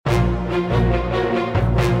I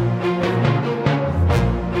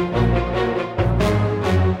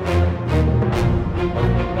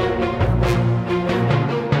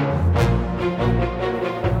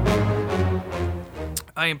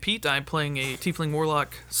am Pete. I'm playing a Tiefling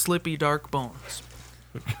Warlock, Slippy Darkbones.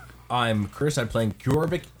 I'm Chris. I'm playing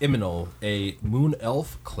Gjorvik Iminal, a Moon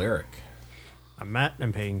Elf Cleric. I'm Matt.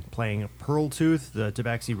 I'm playing Pearltooth, the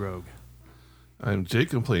Tabaxi Rogue. I'm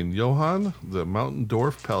Jake. I'm playing Johan, the Mountain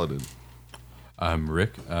Dwarf Paladin. I'm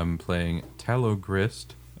Rick. I'm playing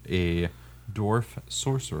Talogrist, a dwarf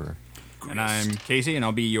sorcerer. And I'm Casey, and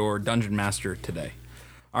I'll be your dungeon master today.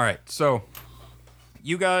 All right, so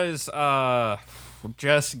you guys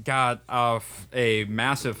just got off a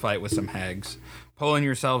massive fight with some hags, pulling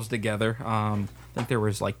yourselves together. I think there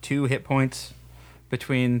was like 2 hit points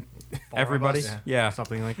between everybody. Yeah,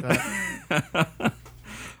 Something like that.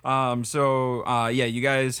 You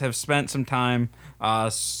guys have spent some time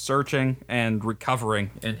searching and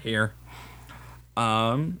recovering in here.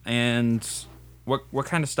 And what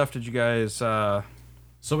kind of stuff did you guys? So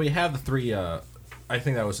we have the 3. I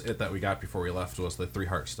think that was it that we got before we left. Was the 3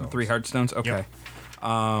 Heartstones. 3 Heartstones. Okay. Yep.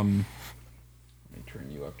 Let me turn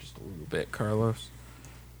you up just a little bit, Carlos.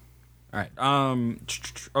 All right.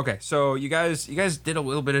 Okay. So you guys did a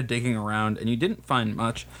little bit of digging around, and you didn't find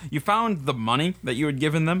much. You found the money that you had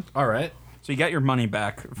given them. All right. So you got your money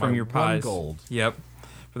back from your pies. 1 gold. Yep.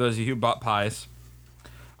 For those of you who bought pies.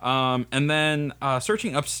 And then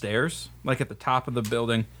searching upstairs, like at the top of the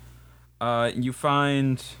building, you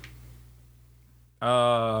find.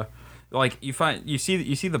 You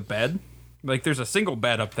see the bed, like there's a single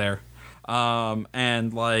bed up there,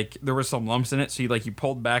 and like there were some lumps in it. So you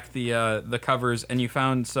pulled back the covers and you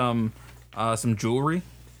found some jewelry,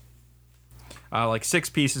 like 6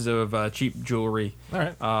 pieces of cheap jewelry, All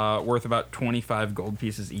right. worth about 25 gold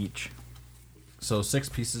pieces each. So 6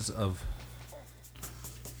 pieces of.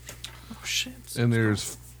 Oh, shit. And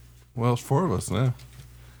there's, it's 4 of us now.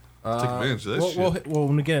 Take advantage of that shit. Well,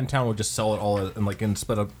 when we get in town, we'll just sell it all and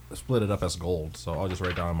split it up as gold. So I'll just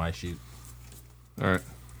write it down on my sheet. All right.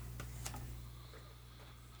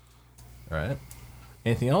 All right.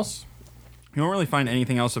 Anything else? You don't really find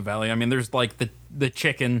anything else of value. I mean, there's like the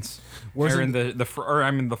chickens,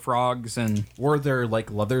 the frogs, and Were there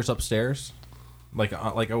like leathers upstairs? Like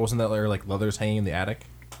wasn't that there like leathers hanging in the attic?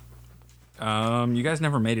 you guys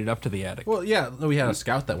never made it up to the attic. Well, yeah, we had a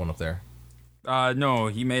scout that went up there. No,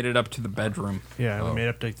 he made it up to the bedroom. Yeah, we made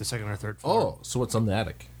up to like the 2nd or 3rd floor. Oh, so what's on the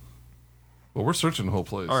attic? Well, we're searching the whole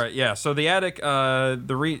place. All right, yeah. So the attic,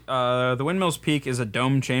 the Windmill's Peak is a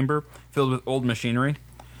dome chamber filled with old machinery.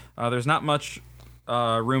 There's not much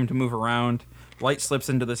room to move around. Light slips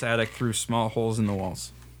into this attic through small holes in the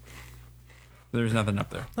walls. There's nothing up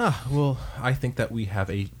there. Well, I think that we have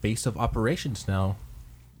a base of operations now.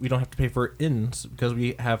 We don't have to pay for inns because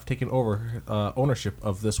we have taken over ownership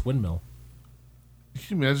of this windmill.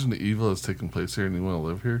 Can you imagine the evil that's taking place here and you want to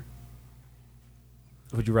live here?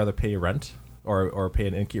 Would you rather pay rent or pay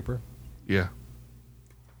an innkeeper? Yeah.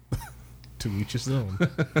 To each his own.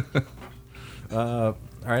 All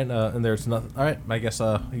right, and there's nothing. All right, I guess we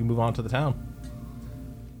can move on to the town.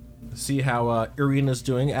 See how Irina's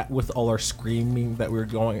doing with all our screaming that we were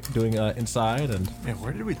doing inside and Man,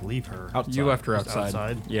 where did we leave her? outside. You left her Just outside.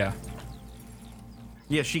 outside? Yeah.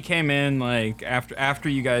 Yeah, she came in like after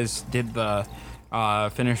you guys did the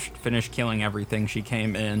finished killing everything. She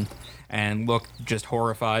came in and looked just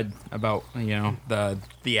horrified about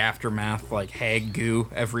the aftermath, like hag goo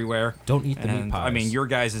everywhere. Don't eat the meat And, pies. I mean, your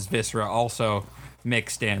guys' viscera also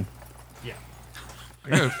mixed in. Yeah.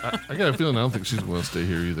 I got a feeling I don't think she's going to stay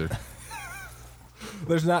here either.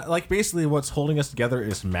 There's not like basically what's holding us together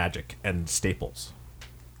is magic and staples.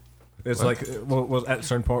 It's What? like was at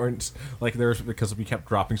certain points like there's because we kept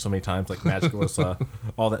dropping so many times like magic was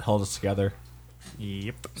all that held us together.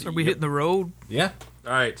 Yep. So are we hitting the road? Yeah.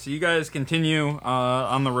 All right, so you guys continue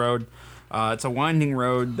on the road. It's a winding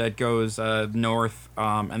road that goes north,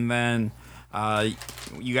 and then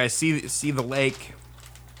you guys see the lake,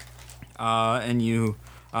 and you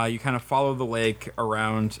kind of follow the lake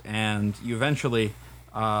around, and you eventually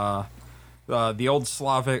the old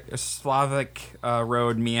Slavic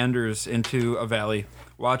road meanders into a valley,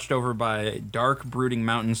 watched over by dark, brooding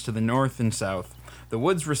mountains to the north and south. The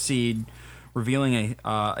woods recede, revealing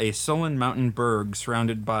a sullen mountain berg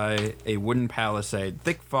surrounded by a wooden palisade.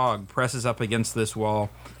 Thick fog presses up against this wall,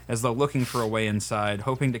 as though looking for a way inside,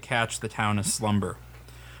 hoping to catch the town aslumber.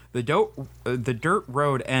 The dirt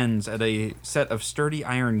road ends at a set of sturdy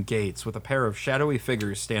iron gates with a pair of shadowy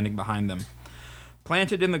figures standing behind them.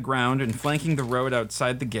 Planted in the ground and flanking the road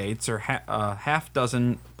outside the gates are half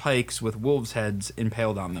dozen pikes with wolves' heads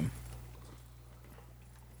impaled on them.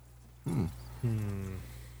 Good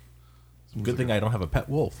thing I don't have a pet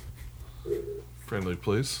wolf. Friendly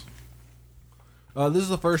place. This is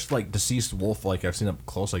the first like deceased wolf like I've seen up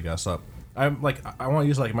close. I guess. I'm like I want to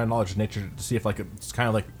use like my knowledge of nature to see if like it's kind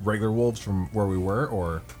of like regular wolves from where we were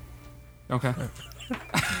or. Okay.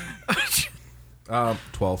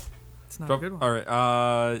 12. It's not a good one. All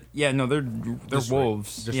right. Yeah. No, they're Just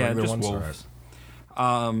wolves. just yeah, regular just ones?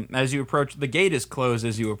 wolves. As you approach, the gate is closed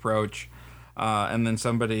as you approach, and then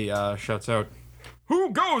somebody shouts out,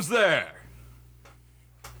 "Who goes there?"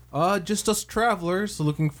 Just us travelers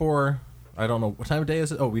looking for. I don't know what time of day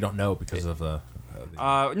is it. Oh, we don't know because of the.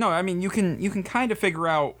 No, I mean you can kind of figure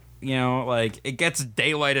out. You know, like it gets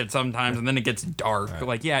daylighted sometimes, and then it gets dark. Right.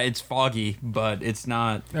 Like, yeah, it's foggy, but it's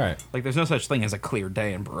not. All right. Like, there's no such thing as a clear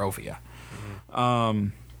day in Barovia.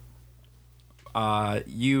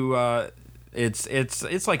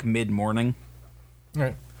 It's like mid morning. All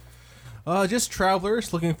right. Just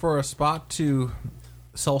travelers looking for a spot to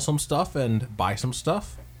sell some stuff and buy some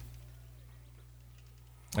stuff.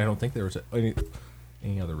 I don't think there was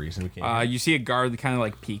any other reason we can't. You see a guard kind of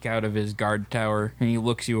like peek out of his guard tower, and he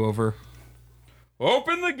looks you over.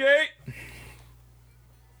 Open the gate.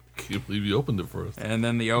 Can't believe you opened it for us. And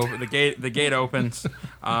then the gate opens,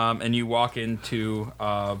 and you walk into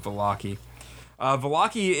Valaki.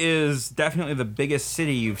 Valaki is definitely the biggest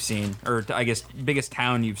city you've seen, or I guess biggest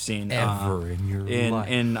town you've seen Ever in your life.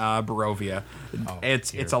 in Barovia.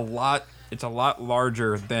 It's a lot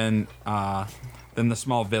larger than the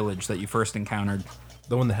small village that you first encountered.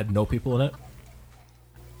 The one that had no people in it.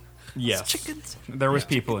 Yes, Chickens. there was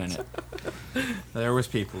people in it. There was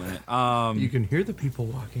people in it. You can hear the people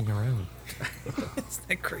walking around. Isn't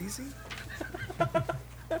that crazy?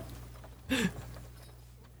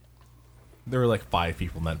 There were like 5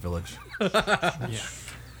 people in that village.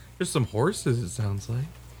 There's some horses, it sounds like.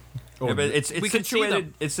 Yeah, but it's We can see them.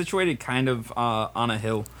 situated. It's situated kind of on a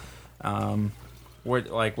hill.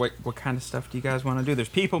 What kind of stuff do you guys want to do? There's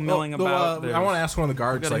people milling about. I want to ask one of the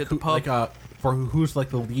guards, gotta like, hit the who, pub. like, for who's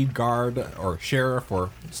like the lead guard or sheriff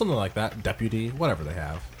or something like that, deputy, whatever they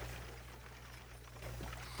have.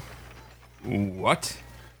 What?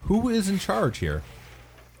 Who is in charge here?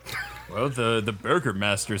 Well, the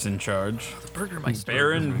burgermaster's in charge. The Burgermeister.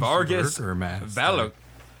 Baron Vargas Burgermaster.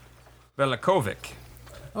 Velakovic.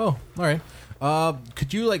 Oh, all right.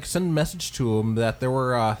 Could you like send a message to him that there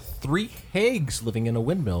were 3 hags living in a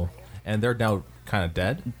windmill, and they're now kind of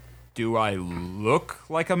dead? Do I look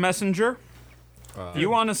like a messenger? If you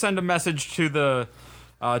want to send a message to the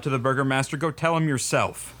burgermaster, go tell him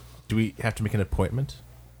yourself. Do we have to make an appointment?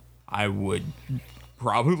 I would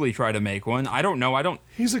probably try to make one. I don't know. I don't.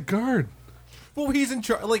 He's a guard. Well, he's in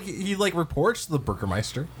charge. Like he like reports to the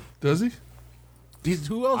Burgermeister. Does he?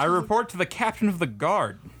 Who else? I is- report to the captain of the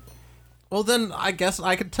guard. Well, then I guess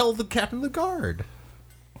I could tell the captain of the guard.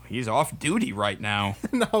 He's off duty right now.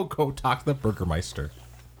 Now go talk to the Burgermeister.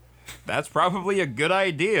 That's probably a good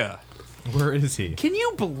idea. Where is he? Can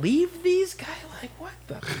you believe these guys? Like, what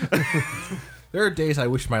the? There are days I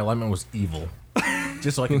wish my alignment was evil,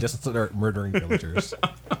 just so I can just start murdering villagers.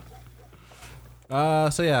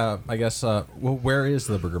 So yeah, I guess. Well, where is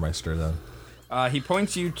the Burgermeister then? He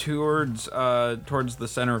points you towards the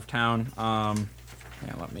center of town.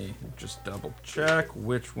 Yeah, let me just double check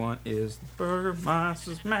which one is the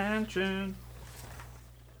Burgermeister's mansion.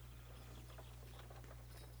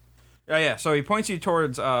 Yeah. So he points you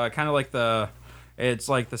towards kind of like it's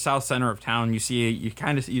like the south center of town. You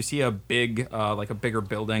see a big like a bigger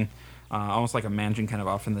building, almost like a mansion, kind of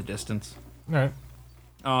off in the distance. All right.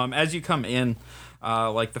 As you come in,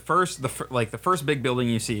 like the first big building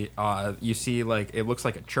you see like it looks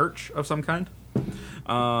like a church of some kind,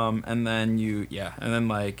 and then you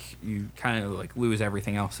kind of like lose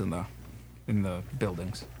everything else in the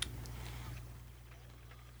buildings.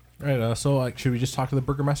 All right. So like, should we just talk to the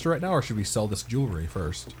Burgermeister right now, or should we sell this jewelry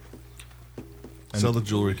first? Sell the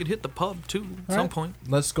jewelry. We could hit the pub too at All some right. point.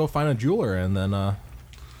 Let's go find a jeweler and then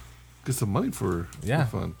Get some money for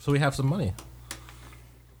fun. So we have some money.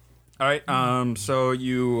 All right. So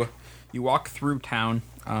you walk through town.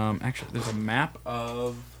 Actually, there's a map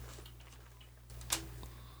of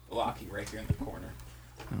Locky right here in the corner.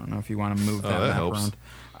 I don't know if you want to move that that map helps. around.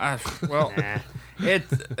 Well,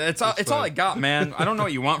 it's all I got, man. I don't know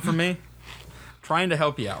what you want from me. Trying to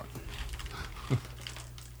help you out.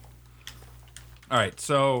 All right.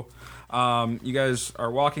 So you guys are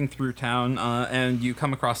walking through town, and you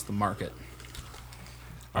come across the market.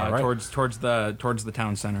 All right. Towards the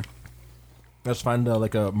town center. Let's find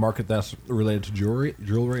like a market that's related to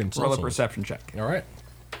jewelry and sell Roll a some. perception check. All right.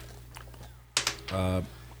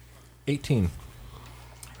 18.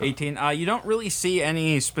 18. You don't really see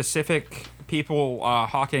any specific people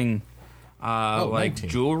hawking like 19.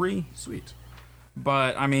 jewelry, Sweet.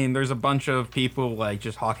 but I mean, there's a bunch of people like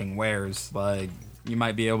just hawking wares. Like you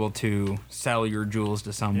might be able to sell your jewels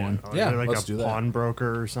to someone. Or is Yeah, there like let's a do that.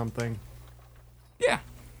 pawnbroker or something. Yeah.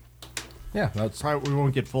 Yeah, that's Probably we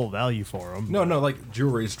won't get full value for them. no. Like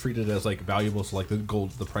jewelry is treated as like valuable, so like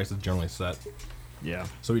the price is generally set. Yeah.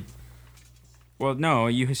 So we, Well, no,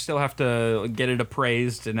 you still have to get it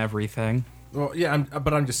appraised and everything. well, yeah,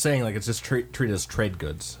 but I'm just saying like it's just treated as trade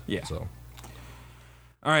goods. Yeah. So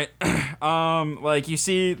All right. Like you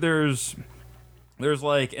see, there's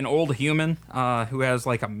like an old human who has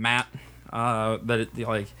like a mat that it,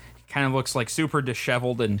 like kind of looks like super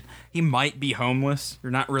disheveled, and he might be homeless.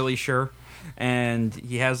 You're not really sure. And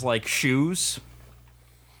he has like shoes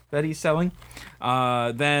that he's selling.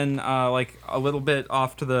 Then like a little bit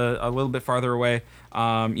farther away,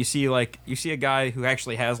 you see a guy who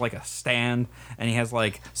actually has like a stand, and he has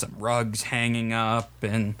like some rugs hanging up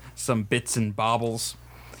and some bits and baubles.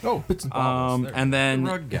 oh, bits and bobs. There. And then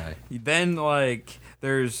Rug guy. then like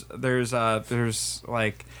there's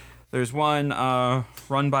one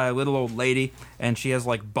run by a little old lady, and she has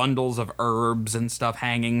like bundles of herbs and stuff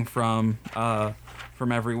hanging from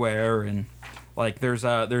everywhere, and like there's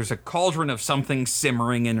a cauldron of something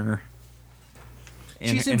simmering in her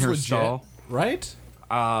She seems her legit, stall. right?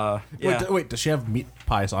 Yeah. Wait, does she have meat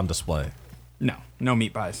pies on display? No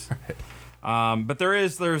meat pies. But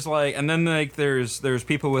there's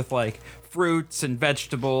people with like fruits and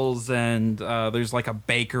vegetables, and there's like a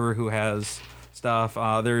baker who has stuff.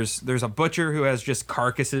 There's a butcher who has just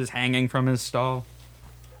carcasses hanging from his stall.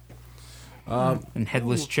 And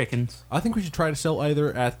headless chickens. I think we should try to sell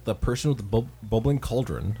either at the person with the bubbling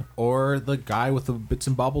cauldron or the guy with the bits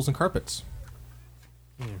and baubles and carpets.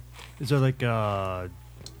 Is there like a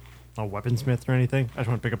weaponsmith or anything? I just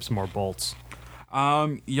want to pick up some more bolts.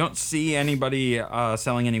 You don't see anybody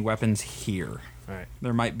selling any weapons here. All right.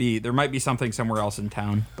 There might be something somewhere else in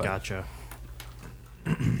town. But Gotcha.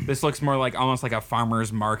 this looks more like almost like a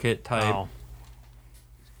farmer's market type. Oh.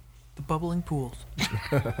 The bubbling pools.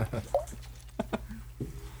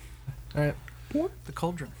 All right. The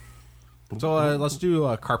cauldron. So let's do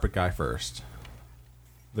a carpet guy first.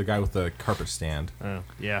 The guy with the carpet stand. Oh,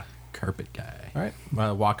 yeah. Carpet guy. All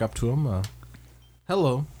right. Walk up to him.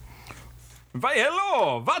 Hello. Why,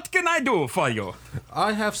 hello! What can I do for you?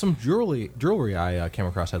 I have some jewelry I came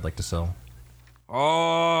across I'd like to sell.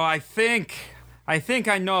 Oh, I think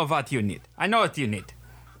I know what you need. I know what you need.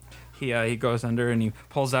 He goes under and he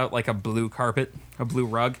pulls out like a blue carpet, a blue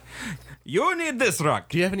rug. You need this rug.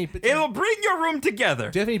 Do you have any bits It'll bring your room together.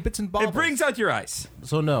 Do you have any bits and baubles? It brings out your eyes.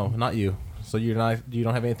 So no, not you. So you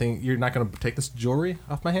don't have anything. You're not going to take this jewelry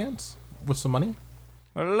off my hands with some money?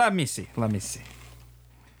 Well, let me see.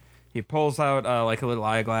 He pulls out like a little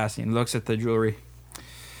eyeglass and he looks at the jewelry.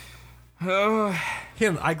 Oh, He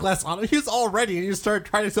had an eyeglass on. He was all ready, and you started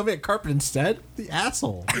trying to sell me a carpet instead. The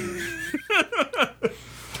asshole.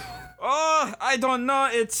 I don't know.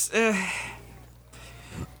 It's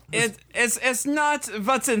not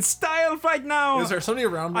what's in style right now. Is there somebody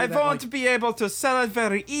around me? I that, won't like, be able to sell it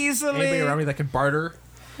very easily. anybody around me that could barter?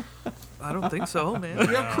 I don't think so, man.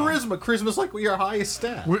 You have charisma. Charisma's like your highest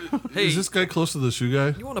stat. Hey. Is this guy close to the shoe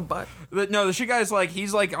guy? You want to buy? No, the shoe guy's like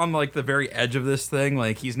he's like on like the very edge of this thing.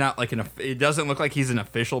 Like he's not like it doesn't look like he's an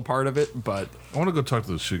official part of it, but I want to go talk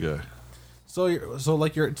to the shoe guy. So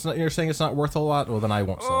you're saying it's not worth a lot. Well, then I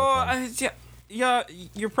won't sell it. Then. yeah,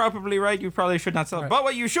 you're probably right. You probably should not sell it. Right. But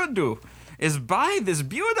what you should do is buy this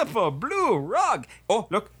beautiful blue rug. Oh,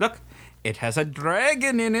 look, it has a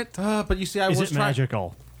dragon in it. But you see, I Is was it trying.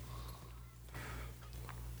 magical?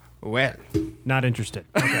 Well, Not interested.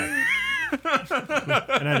 Okay.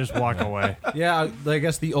 And I just walk away. Yeah, I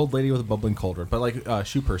guess the old lady with a bubbling cauldron, but like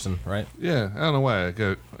shoe person, right? Yeah, I don't know why. I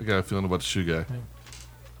got a feeling about the shoe guy.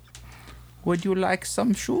 would you like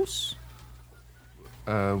some shoes?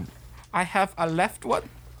 I have a left one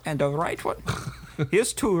and a right one.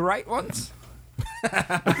 Here's two right ones.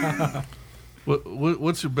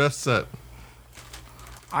 What's your best set?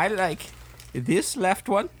 I like this left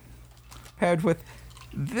one paired with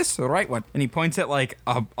this right one. And he points at like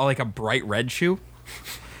a bright red shoe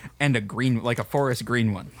and a green, like a forest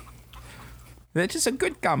green one. That's just a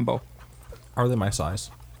good combo. Are they my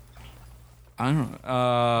size? I don't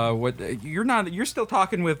know. What you're still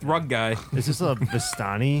talking with Rug Guy. Is this a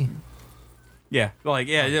Vistani? Yeah. It looks Okay, like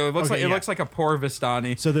yeah. it looks like a poor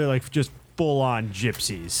Vistani. So they're like just full on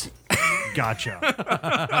gypsies.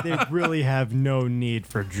 Gotcha. They really have no need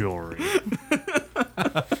for jewelry.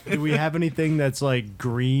 Do we have anything that's like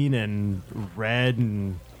green and red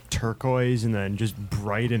and turquoise and then just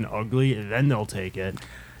bright and ugly, then they'll take it.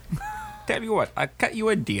 Tell you what, I cut you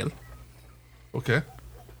a deal. Okay.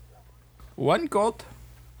 1 gold,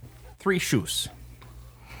 3 shoes.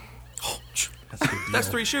 That's a good deal. That's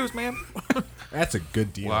 3 shoes, man. That's a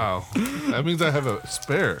good deal. Wow. That means I have a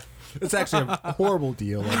spare. It's actually a horrible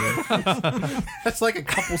deal. I mean. That's like a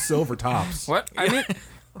couple silver tops. What? I mean,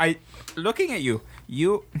 looking at you,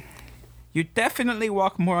 you definitely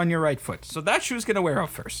walk more on your right foot. So that shoe's gonna wear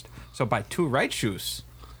out first. So buy 2 right shoes,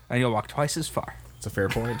 and you'll walk twice as far. It's a fair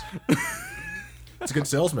point. It's a good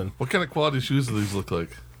salesman. What kind of quality shoes do these look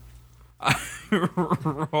like?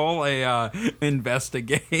 Roll a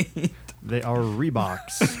investigate. They are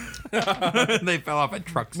Reeboks. They fell off a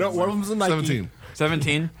truck. No, one of them's a Nike. 17.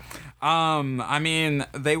 17. I mean,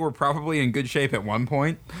 they were probably in good shape at one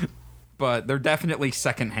point, but they're definitely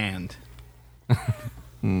secondhand.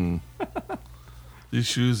 These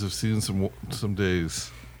shoes have seen some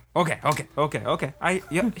days. Okay.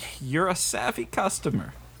 You're a savvy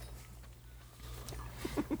customer.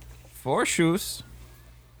 4 shoes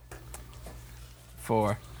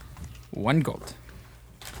for 1 gold.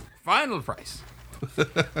 Final price.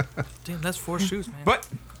 Damn, that's 4 shoes, man. But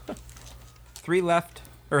 3 left,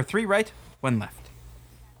 or 3 right, 1 left.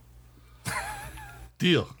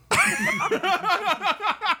 Deal.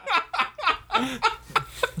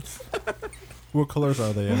 What colors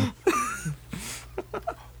are they in?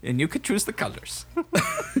 And you could choose the colors.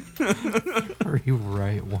 3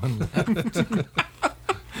 right, 1 left.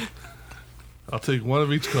 I'll take 1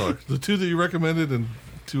 of each color. The 2 that you recommended and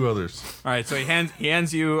 2 others. All right, so he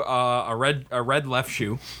hands you a red left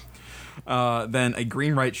shoe, then a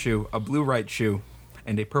green right shoe, a blue right shoe,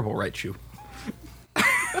 and a purple right shoe. You're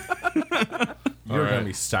All gonna right.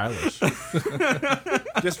 be stylish.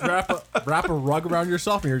 Just wrap a rug around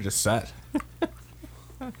yourself, and you're just set.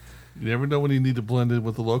 You never know when you need to blend in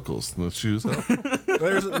with the locals. And the shoes help.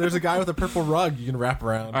 There's a guy with a purple rug you can wrap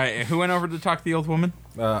around. All right, who went over to talk to the old woman?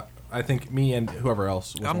 I think me and whoever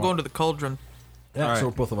else. was I'm one. going to the cauldron. Yeah, All so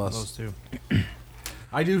right. both of us. Those two.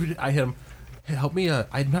 I hit him. Hey, help me.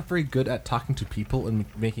 I'm not very good at talking to people and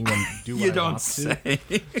making them do what You I don't want to. say.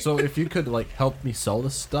 So if you could help me sell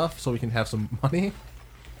this stuff so we can have some money.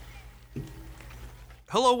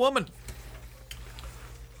 Hello, woman.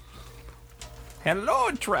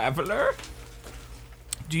 Hello, traveler.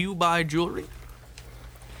 Do you buy jewelry?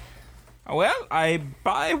 Well, I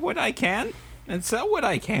buy what I can and sell what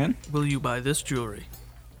I can. Will you buy this jewelry?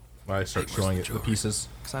 I start showing it the pieces.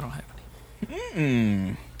 Because I don't have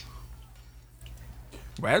any.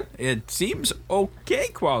 Well, it seems okay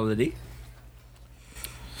quality.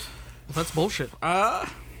 Well, that's bullshit.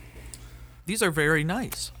 These are very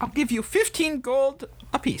nice. I'll give you 15 gold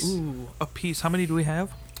apiece. Ooh, a piece. How many do we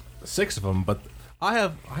have? 6 of them, but I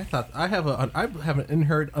have an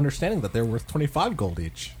inherent understanding that they're worth 25 gold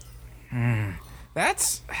each.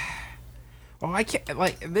 That's. Oh, I can't.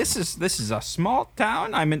 This is a small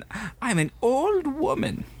town. I'm an old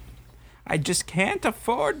woman. I just can't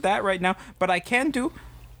afford that right now. But I can do.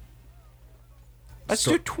 Let's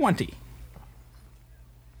do 20.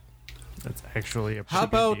 That's actually a How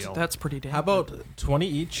pretty good about deal. That's pretty damn. How about 20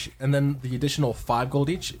 each, and then the additional 5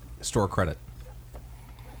 gold each store credit?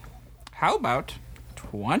 How about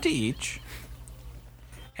 20 each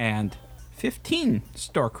and 15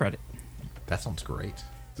 store credit? That sounds great.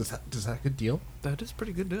 Is that a good deal? That is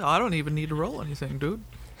pretty good. I don't even need to roll anything, dude.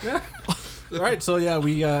 All right, so yeah,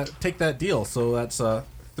 we take that deal. So that's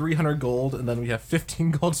 300 gold, and then we have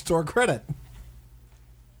 15 gold store credit.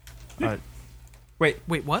 Wait,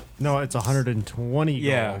 what? No, it's 120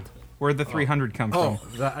 yeah. gold. Where'd the 300 come from?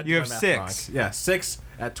 I You did have my math 6. wrong. Yeah, 6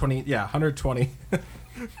 at 20. Yeah, 120.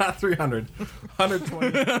 Not 300.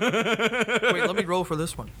 120. Wait, let me roll for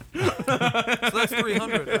this one. So that's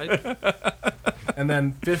 300, right? And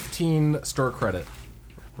then 15 store credit.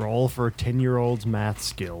 Roll for a 10-year-old's math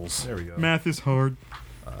skills. There we go. Math is hard.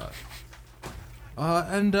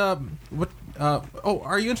 What?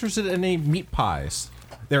 Are you interested in any meat pies?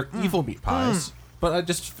 They're evil meat pies, but I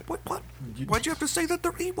just What? Why'd you have to say that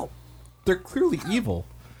they're evil? they're clearly evil.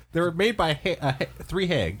 They were made by 3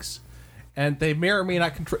 hags, and they may or may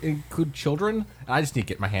not include children. I just need to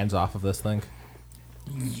get my hands off of this thing.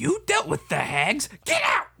 You dealt with the hags. Get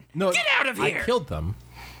out! No, Get out of here! I killed them,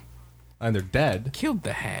 and they're dead. Killed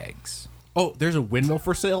the hags. Oh, there's a windmill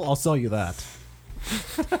for sale. I'll sell you that.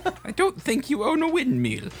 I don't think you own a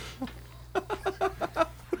windmill.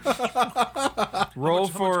 roll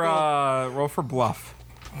for bluff.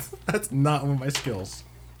 That's not one of my skills.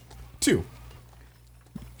 2.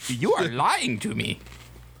 You are lying to me.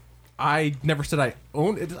 I never said I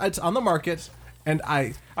own it. It's on the market, And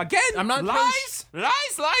Again, I'm not lies.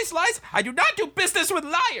 I do not do business with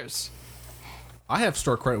liars. I have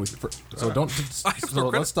store credit so don't. store So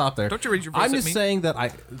credit. let's stop there. Don't you raise your voice I'm at just me? saying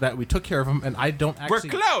that we took care of him, and I don't We're actually.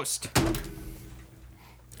 closed.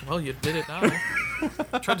 Well, you did it now.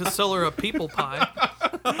 Tried to sell her a people pie.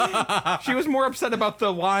 She was more upset about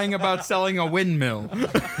the lying about selling a windmill.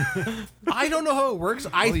 I don't know how it works.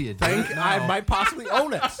 I you think did. I might possibly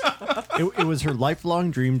own it. It was her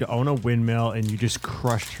lifelong dream to own a windmill, and you just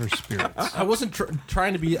crushed her spirits. I wasn't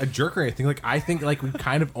trying to be a jerk or anything. Like I think like we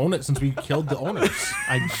kind of own it since we killed the owners.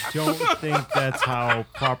 I don't think that's how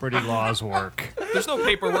property laws work. There's no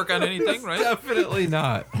paperwork on anything, right? Definitely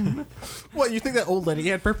not. What, you think that old lady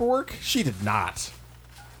had paperwork? She did not.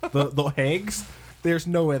 The Hags, there's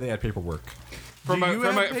no way they had paperwork. From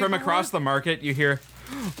across the market, you hear,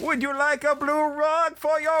 "Would you like a blue rug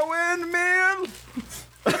for your windmill?"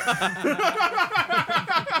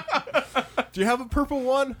 Do you have a purple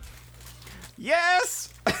one?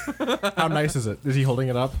 Yes. How nice is it? Is he holding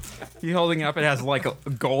it up? He's holding it up. It has like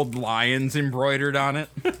gold lions embroidered on it.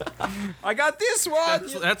 I got this one.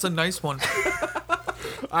 That's a nice one.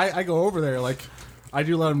 I go over there, like, I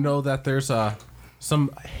do let him know that there's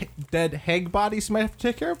some dead hag bodies he might have to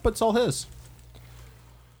take care of, but it's all his.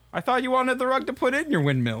 I thought you wanted the rug to put in your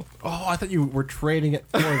windmill. Oh, I thought you were trading it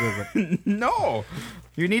for the. No,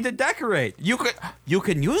 you need to decorate. You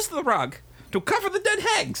can use the rug to cover the dead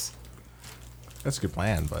hags. That's a good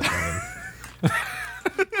plan, but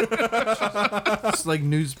It's like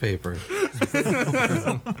newspaper. Just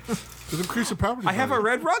increase the property. I have a value.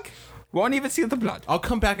 red rug. Won't even see the blood. I'll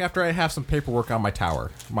come back after I have some paperwork on my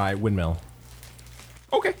tower, my windmill.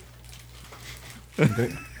 Okay.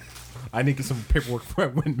 I need to get some paperwork for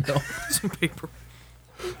my windmill. Some paper.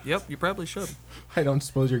 Yep, you probably should. I don't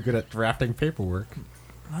suppose you're good at drafting paperwork.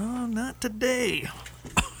 Oh, not today.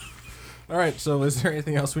 All right, so is there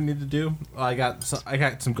anything else we need to do? I got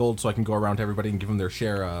some gold, so I can go around to everybody and give them their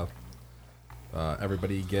share.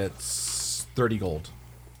 Everybody gets 30 gold.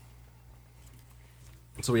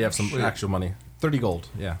 So we have some Wait. actual money. 30 gold,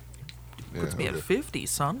 yeah. Yeah, Puts me at okay. 50,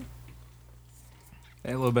 son. A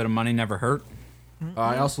little bit of money never hurt.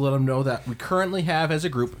 I also let them know that we currently have, as a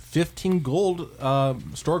group, 15 gold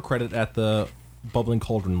store credit at the Bubbling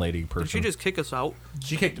Cauldron Lady person. Did she just kick us out?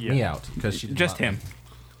 She kicked me out because she did Just not- him.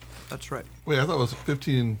 That's right. Wait, I thought it was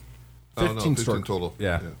 15. 15 15 store- total.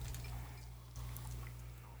 yeah.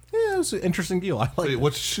 Yeah, it was an interesting deal. I like Wait, it.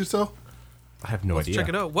 what did she sell? I have no Let's idea. check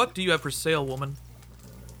it out. What do you have for sale, woman?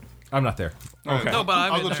 I'm not there. Alright, Okay. No, but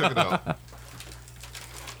I'm I'll in go there. check it out.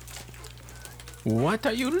 What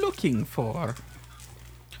are you looking for?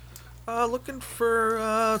 Looking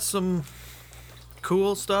for some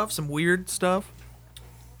cool stuff, some weird stuff.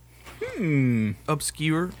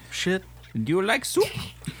 Obscure shit. Do you like soup?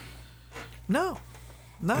 No,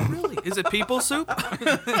 not really. Is it people soup?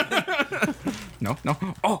 No.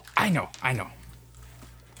 Oh, I know.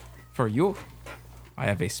 For you, I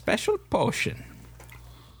have a special potion.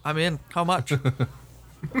 I'm in. How much? You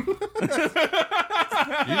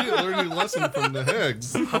didn't learn any lesson from the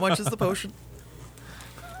hags. How much is the potion?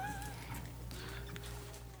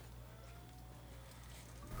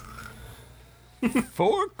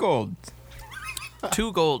 Four gold.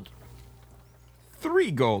 2 gold.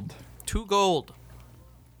 3 gold. 2 gold.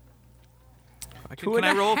 Two Can and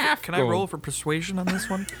I a roll? half Can I gold. roll for persuasion on this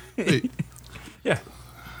one? Wait, Yeah.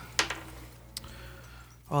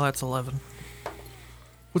 Oh, that's 11.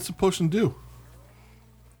 what's the potion do?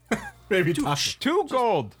 Maybe 2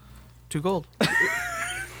 gold. 2 gold.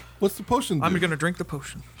 What's the potion do? I'm gonna drink the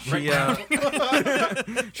potion.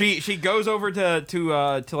 She goes over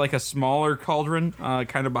to like a smaller cauldron,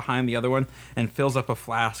 kind of behind the other one, and fills up a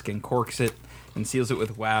flask and corks it and seals it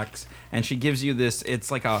with wax. And she gives you this. It's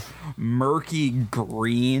like a murky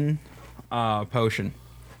green potion.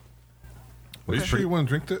 Are you sure you want to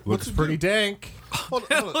drink that? Looks pretty dank. Hold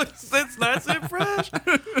on. It's nice and fresh.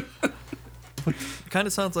 Kind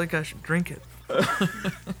of sounds like I should drink it.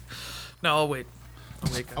 No, I'll wait.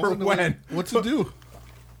 Guys. I wanna know when? What's it do?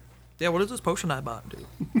 Yeah, what does this potion I bought do?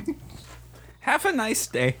 Have a nice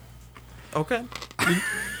day. Okay.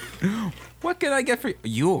 What can I get for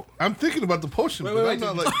you? I'm thinking about the potion, but I'm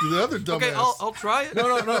not like the other dumbass. Okay, I'll try it.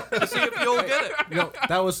 No. To see if you'll get it. No,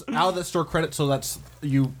 that was out of the store credit, so that's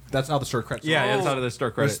out of the store credit. So Yeah, it's out of the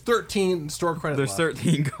store There's credit. 13 store credit. There's left.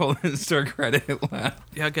 13 gold in store credit left.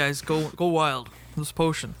 Yeah, guys, go wild. This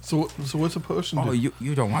potion. So what's a potion do? Oh,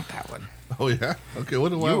 you don't want that one. Oh, yeah? Okay, what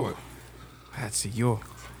do I want? That's you.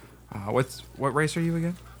 What race are you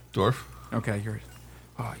again? Dwarf. Okay, you're.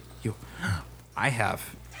 Oh, you. I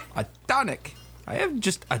have a tonic. I have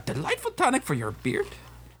just a delightful tonic for your beard,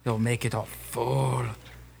 You'll make it all full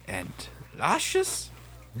and luscious.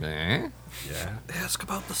 Eh? Yeah. Ask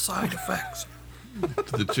about the side effects. Did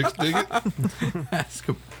the chicks dig it? Ask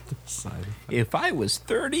about the side. If I was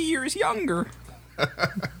 30 years younger.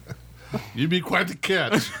 You'd be quite the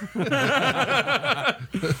catch.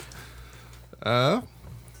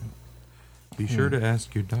 Be sure to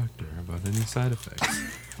ask your doctor about any side effects.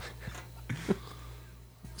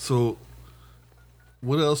 So,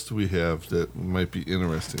 what else do we have that might be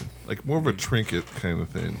interesting? Like more of a trinket kind of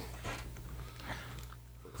thing.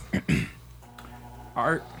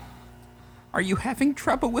 Are you having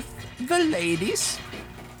trouble with the ladies?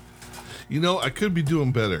 You know, I could be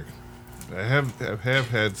doing better. I have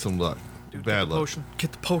had some luck. Bad luck. Potion.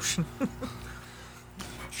 Get the potion.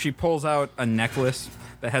 She pulls out a necklace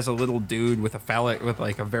that has a little dude with a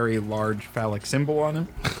very large phallic symbol on him.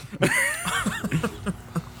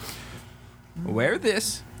 Wear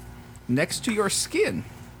this next to your skin,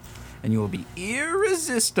 and you will be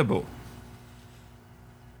irresistible.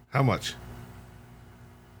 How much?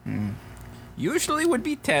 Usually would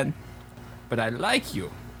be 10, but I like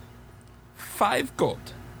you. 5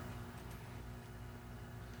 gold.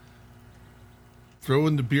 Throw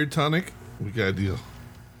in the beard tonic. We got a deal.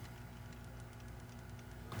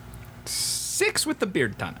 6 with the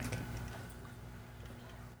beard tonic.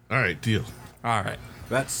 All right, deal. All right.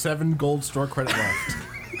 That's 7 gold store credit left.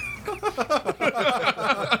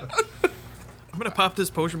 I'm gonna pop this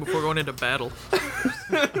potion before going into battle.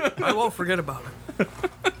 I won't forget about it.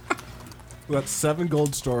 That's 7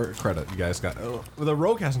 gold store credit. You guys got. Oh, well, the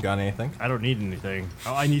rogue hasn't got anything. I don't need anything.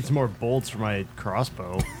 Oh, I need some more bolts for my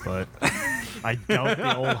crossbow, but I doubt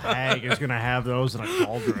the old hag is gonna have those in a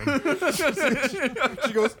cauldron.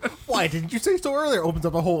 She goes, "Why didn't you say so earlier?" Opens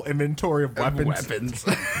up a whole inventory of weapons.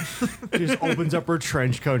 She just opens up her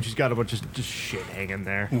trench coat and she's got a bunch of just shit hanging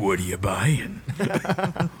there. What are you buying?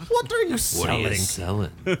 What are you selling?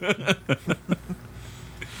 selling?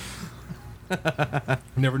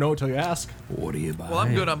 Never know until you ask. What are you buying? Well,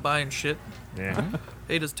 I'm good on buying shit. Yeah.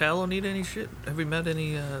 Hey, does Tallow need any shit? Have we met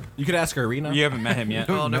any? You could ask Arena. You haven't met him yet.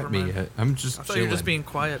 You Oh, haven't never met me mind. yet. I'm just I thought chilling. you were just being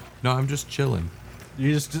quiet. No, I'm just chilling.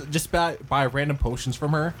 You just buy random potions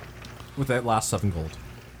from her with that last 7 gold.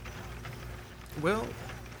 Well,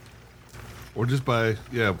 Or just buy,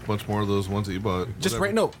 a bunch more of those ones that you bought. Just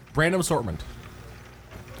Whatever. random assortment.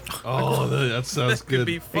 Oh, that sounds that good. could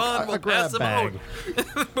be fun. We'll pass them out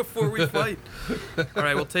before we fight. All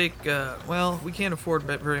right, we'll take. Well, we can't afford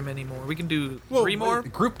very many more. We can do 3 more.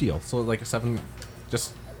 Group deal. So like a 7.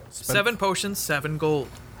 Just spend 7 potions, 7 gold.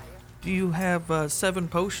 Do you have 7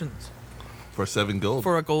 potions For 7 gold.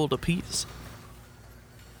 for a gold apiece?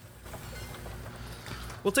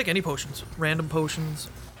 We'll take any potions, random potions.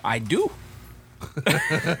 I do.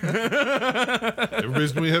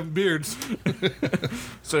 Everybody's gonna be having beards.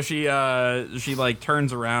 So she like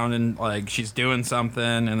turns around and like she's doing something,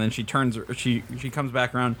 and then she comes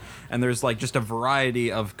back around, and there's like just a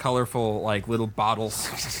variety of colorful like little bottles.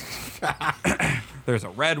 There's a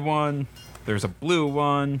red one, there's a blue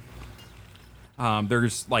one,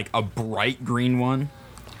 there's like a bright green one,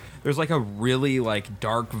 there's like a really like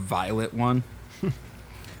dark violet one,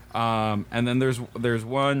 and then there's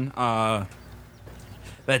one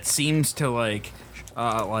that seems to like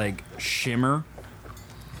shimmer.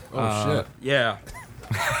 Oh shit. Yeah.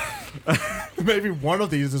 Maybe one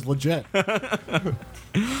of these is legit.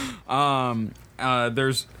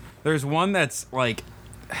 There's one that's like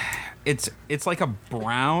it's like a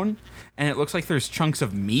brown, and it looks like there's chunks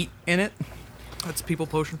of meat in it. That's people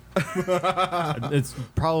potion. It's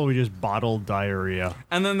probably just bottled diarrhea.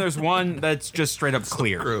 And then there's one that's just straight up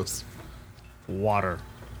clear. Gross. Water.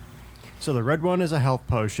 So the red one is a health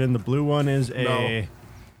potion. The blue one is a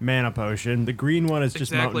mana potion. The green one is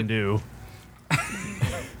just Exactly. Mountain Dew.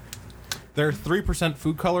 They're 3%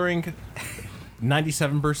 food coloring,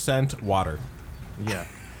 97% water. Yeah.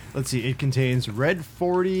 Let's see. It contains red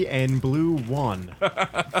 40 and blue 1.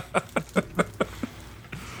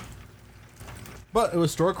 But it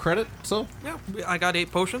was store credit, so Yeah, I got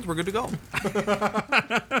 8 potions. We're good to go.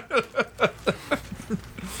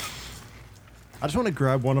 I just want to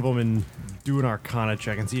grab one of them and do an Arcana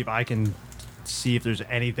check and see if I can see if there's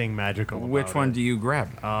anything magical. Which one do you grab?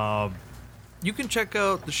 You can check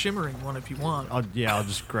out the shimmering one if you want. I'll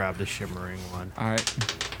just grab the shimmering one. All right.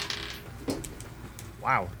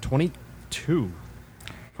 Wow, 22.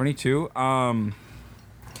 22.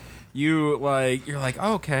 You're like,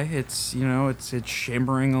 oh, okay, it's it's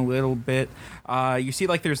shimmering a little bit. You see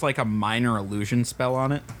like there's like a minor illusion spell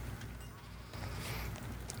on it.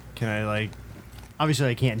 Can I obviously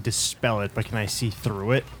I can't dispel it, but can I see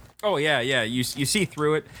through it? Oh yeah. You see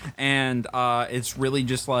through it, and it's really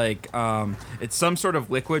just like it's some sort of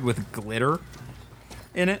liquid with glitter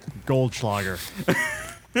in it. Goldschlager.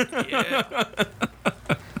 Yeah.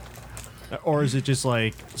 Or is it just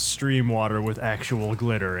like stream water with actual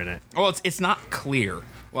glitter in it? Well, it's not clear.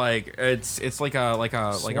 Like it's like a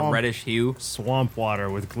Swamp. reddish hue. Swamp water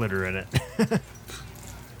with glitter in it.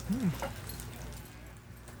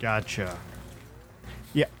 Gotcha.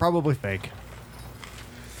 Yeah, probably fake.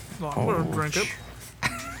 Well, I'm gonna drink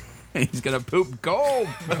it. He's gonna poop gold.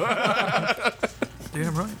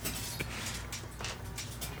 Damn right.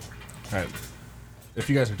 All right. If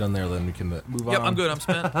you guys are done there, then we can move on. Yep, I'm good. I'm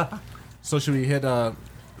spent. So should we hit?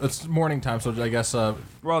 It's morning time, so I guess.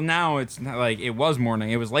 Well, now it's not like it was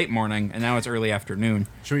morning. It was late morning, and now it's early afternoon.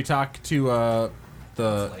 Should we talk to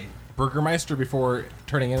the Burgermeister before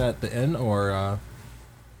turning in at the inn, or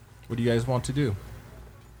what do you guys want to do?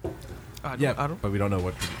 I Yeah, don't. but we don't know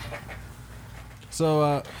what to do.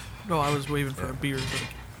 So, No, I was waving for a beer,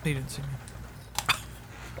 but he didn't see me.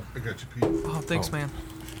 I got you, Pete. Oh, thanks, man.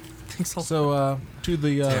 Thanks a lot. to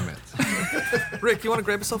the. Damn it. Rick, you want to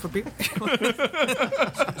grab yourself a beer?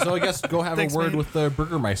 So I guess go have Thanks, a word man. with the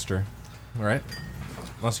Burgermeister. All right.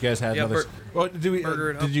 Unless you guys had Yeah, another. Well,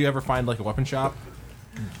 burger it up. did you ever find like a weapon shop?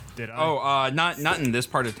 Did I? Oh, not in this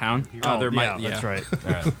part of town. There might. Yeah, that's right.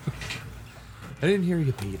 All right. I didn't hear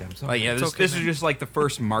you, Pete. I'm sorry. Like, yeah, It's this okay, is man. just like the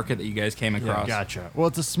first market that you guys came across. Gotcha. Well,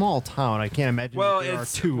 it's a small town. I can't imagine Well, that there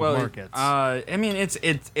it's are two markets. I mean,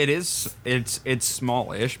 it's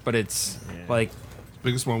smallish, but it's like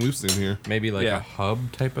Biggest one we've seen here. Maybe like Yeah. a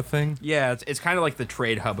hub type of thing. yeah, it's kind of like the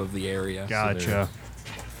trade hub of the area. Gotcha.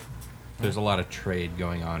 There's a lot of trade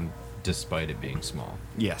going on, despite it being small.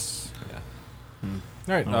 Yes. Yeah.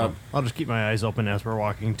 All right. I'll just keep my eyes open as we're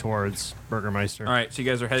walking towards Burgermeister. All right, so you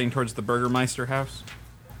guys are heading towards the Burgermeister house.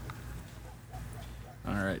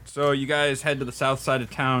 All right, so you guys head to the south side of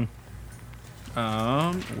town.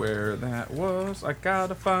 Where that was, I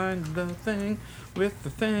gotta find the thing with the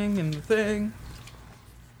thing and the thing.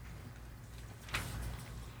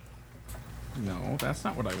 No, that's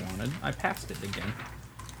not what I wanted. I passed it again.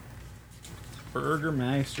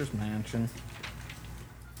 Burgermeister's mansion.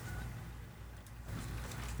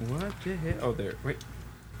 What the hell? Oh, there. Wait.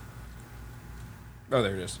 Oh,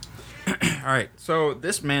 there it is. All right. So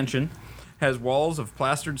this mansion has walls of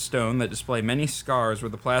plastered stone that display many scars where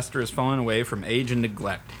the plaster has fallen away from age and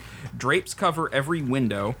neglect. Drapes cover every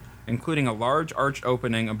window, including a large arched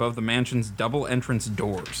opening above the mansion's double entrance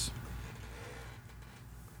doors.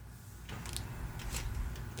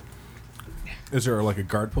 Is there like a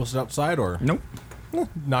guard posted outside, or Nope.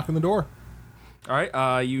 knock on the door? All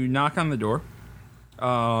right. You knock on the door.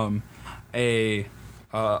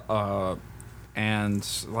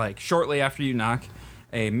 And like shortly after you knock,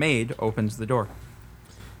 a maid opens the door.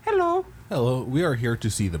 Hello. Hello, we are here to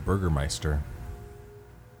see the Burgermeister.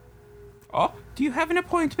 Oh, do you have an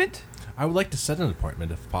appointment? I would like to set an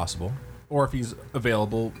appointment if possible, or if he's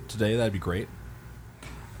available today, that'd be great.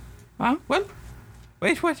 Well,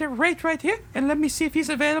 wait right here, and let me see if he's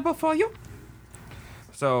available for you.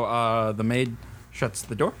 So, the maid shuts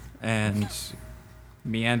the door and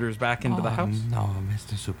meanders back into the house. No,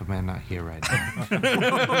 Mr. Superman not here right now.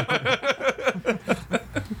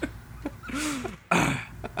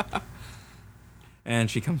 And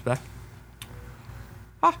she comes back.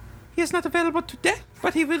 He is not available today,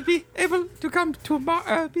 but he will be able to come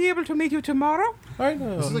tomorrow. Be able to meet you tomorrow. All right.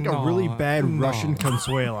 This is like a really bad Russian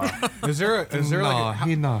Consuela. Is there no, like a,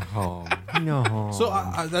 he not home. No. so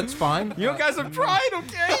that's fine. You guys have tried,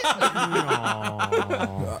 okay?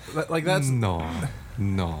 Like that's No.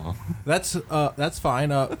 that's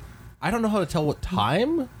fine. I don't know how to tell what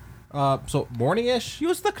time. So morning-ish.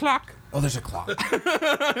 Use the clock. Oh, there's a clock. if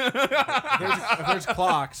there's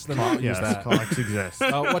clocks, then I'll use Yes, that. clocks exist.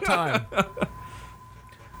 What time?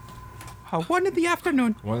 1 in the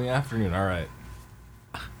afternoon. 1 in the afternoon. All right.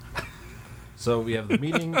 So we have the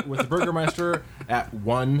meeting with the Burgermeister at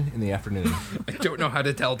 1 in the afternoon. I don't know how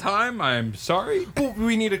to tell time. I'm sorry. Well,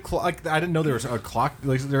 we need a clock. I didn't know there was a clock.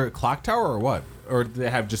 Like, is there a clock tower or what? Or do they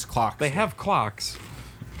have just clocks? They have clocks.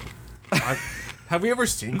 Have we ever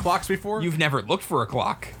seen clocks before? You've never looked for a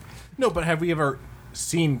clock. No, but have we ever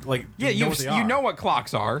seen like? Yeah, you know what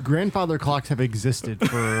clocks are. Grandfather clocks have existed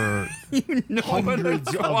for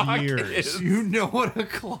hundreds of years. You know what a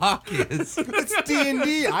clock is. It's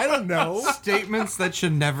D&D. I don't know. Statements that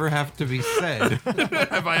should never have to be said.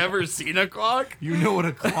 Have I ever seen a clock? You know what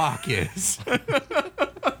a clock is.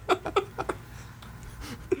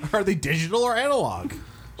 Are they digital or analog?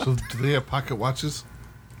 So do they have pocket watches?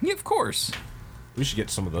 Yeah, of course. We should get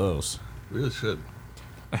some of those. Really should.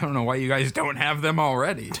 I don't know why you guys don't have them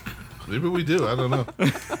already. Maybe we do. I don't know.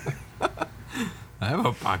 I have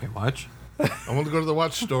a pocket watch. I want to go to the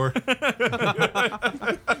watch store.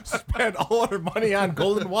 Spend all our money on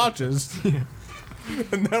golden watches,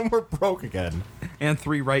 and then we're broke again. And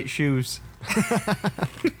 3 right shoes.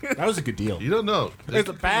 That was a good deal. You don't know. It's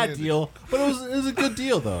a bad deal, but it was a good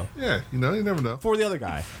deal though Yeah, you never know. for the other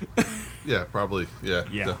guy, Yeah, probably. Yeah.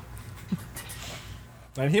 Yeah.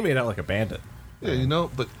 and he made out like a bandit. Yeah,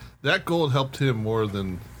 but that gold helped him more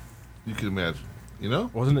than you can imagine.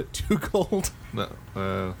 Wasn't it 2 gold? No,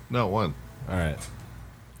 1. All right.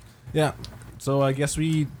 Yeah. So I guess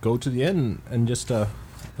we go to the inn and just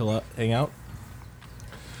hang out.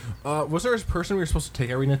 Was there a person we were supposed to take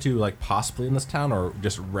Irina to, like possibly in this town, or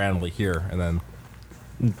just randomly here and then?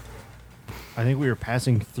 I think we were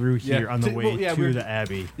passing through here on the way to the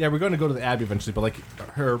Abbey. Yeah, we're going to go to the Abbey eventually, but like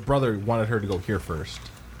her brother wanted her to go here first.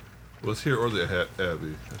 Well, it's here or the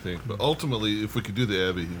Abbey, I think. But ultimately, if we could do the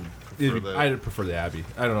Abbey, he would prefer that. I'd prefer the Abbey.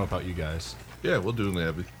 I don't know about you guys. Yeah, we'll do the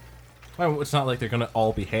Abbey. Well, it's not like they're going to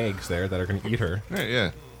all be hags there that are going to eat her.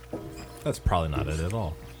 Yeah. That's probably not it at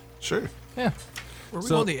all. Sure. Yeah. Were we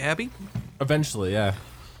So- going to the Abbey? Eventually, yeah.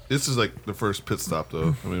 This is like the first pit stop,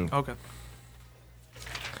 though. I mean, Okay.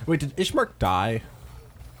 Wait, did Ishmark die?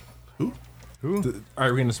 who?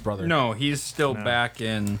 Irina's brother. No, he's still back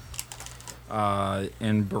in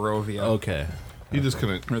Barovia. Okay. He just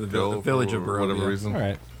couldn't Or the go village for of Barovia. whatever reason. All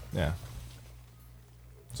right. Yeah.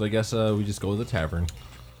 So I guess we just go to the tavern.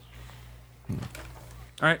 All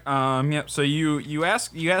right. Yep. So you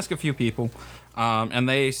ask a few people, and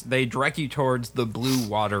they direct you towards the Blue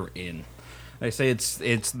Water Inn. They say it's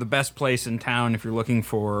the best place in town if you're looking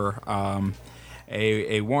for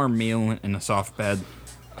a warm meal and a soft bed.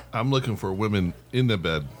 I'm looking for women in the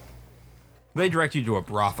bed. They direct you to a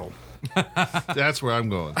brothel. That's where I'm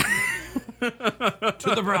going.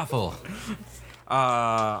 To the brothel.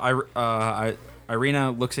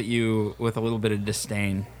 Irina looks at you with a little bit of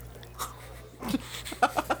disdain.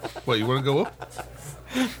 What, you want to go up?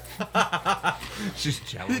 She's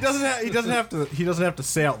jealous. He doesn't have to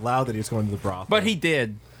say out loud that he's going to the brothel. But he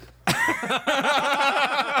did.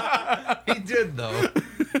 He did, though.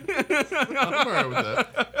 I'm all right with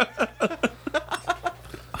that.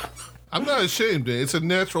 I'm not ashamed. It's a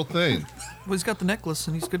natural thing. Well, he's got the necklace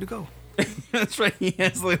and he's good to go. That's right. He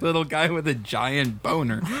has the little guy with a giant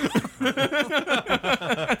boner.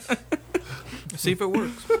 See if it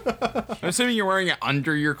works. I'm assuming you're wearing it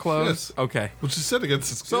under your clothes. Yes. Okay. Which is set against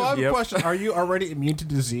his skin. So I have Yep. a question: are you already immune to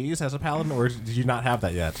disease as a paladin, or did you not have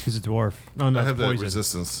that yet? He's a dwarf. No, no, I have that poison.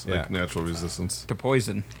 resistance, Yeah. like natural resistance. To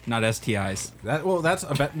poison, not STIs. That's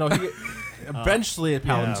no. Eventually,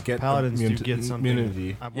 paladins get paladins immune do to- get something.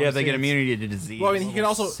 immunity. I wanna Yeah, they say get it's immunity to disease. Well, I mean, he can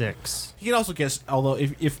also 6. get. Although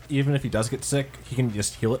if even if he does get sick, he can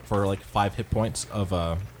just heal it for like 5 hit points of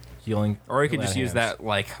healing. or he could heal just at use hands. that,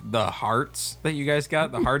 like, the hearts that you guys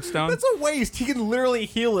got, the Heartstone. That's a waste. He can literally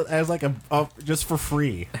heal it as like a just for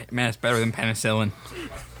free. Man, it's better than penicillin.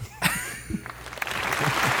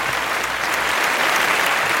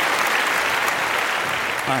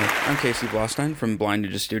 Hi, I'm Casey Blostein from Blind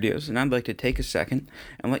Ninja Studios, and I'd like to take a second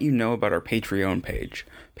and let you know about our Patreon page.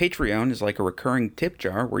 Patreon is like a recurring tip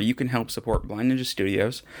jar where you can help support Blind Ninja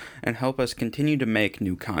Studios and help us continue to make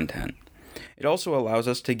new content. It also allows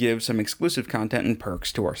us to give some exclusive content and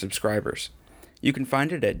perks to our subscribers. You can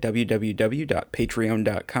find it at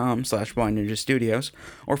www.patreon.com/blindninjastudios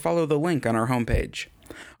or follow the link on our homepage.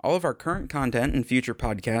 All of our current content and future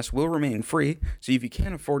podcasts will remain free, so if you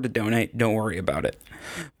can't afford to donate, don't worry about it.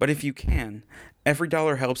 But if you can, every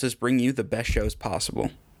dollar helps us bring you the best shows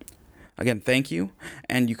possible. Again, thank you,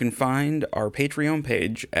 and you can find our Patreon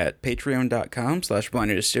page at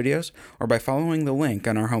patreon.com/blindninjastudios or by following the link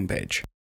on our homepage.